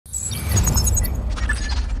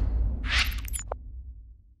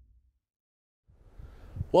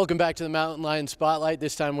Welcome back to the Mountain Lion Spotlight.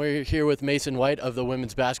 This time we're here with Maison White of the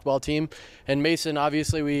women's basketball team. And Mason,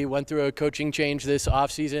 obviously we went through a coaching change this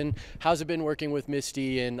offseason. How's it been working with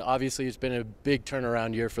Misty? And obviously it's been a big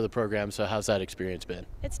turnaround year for the program, so how's that experience been?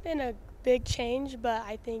 It's been a big change, but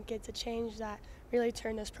I think it's a change that really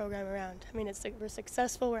turned this program around. I mean, we're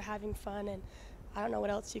successful, we're having fun, and I don't know what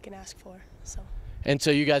else you can ask for. And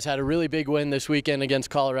so you guys had a really big win this weekend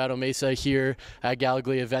against Colorado Mesa here at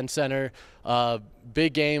Gallagly Event Center.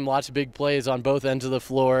 Big game, lots of big plays on both ends of the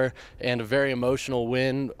floor, and a very emotional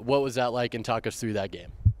win. What was that like, and talk us through that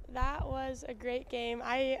game? That was a great game.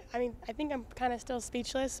 I think I'm kind of still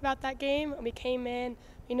speechless about that game. We came in,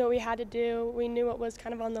 we knew what we had to do, we knew what was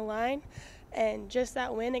kind of on the line, and just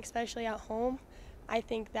that win, especially at home, I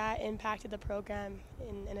think that impacted the program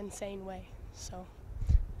in an insane way.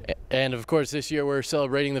 And of course, this year we're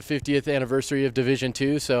celebrating the 50th anniversary of Division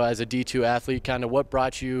II. So, as a D2 athlete, kind of what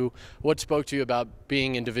spoke to you about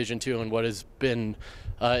being in Division II, and what has been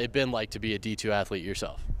it been like to be a D2 athlete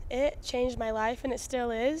yourself? It changed my life, and it still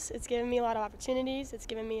is. It's given me a lot of opportunities. It's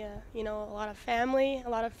given me a lot of family, a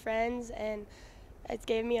lot of friends, and it's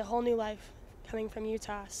given me a whole new life coming from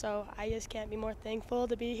Utah. So I just can't be more thankful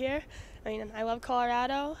to be here. I mean, I love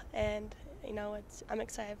Colorado, and I'm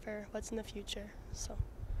excited for what's in the future.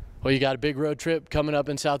 Well, you got a big road trip coming up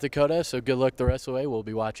in South Dakota, so good luck the rest of the way. We'll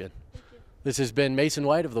be watching. Thank you. This has been Maison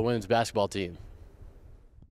White of the women's basketball team.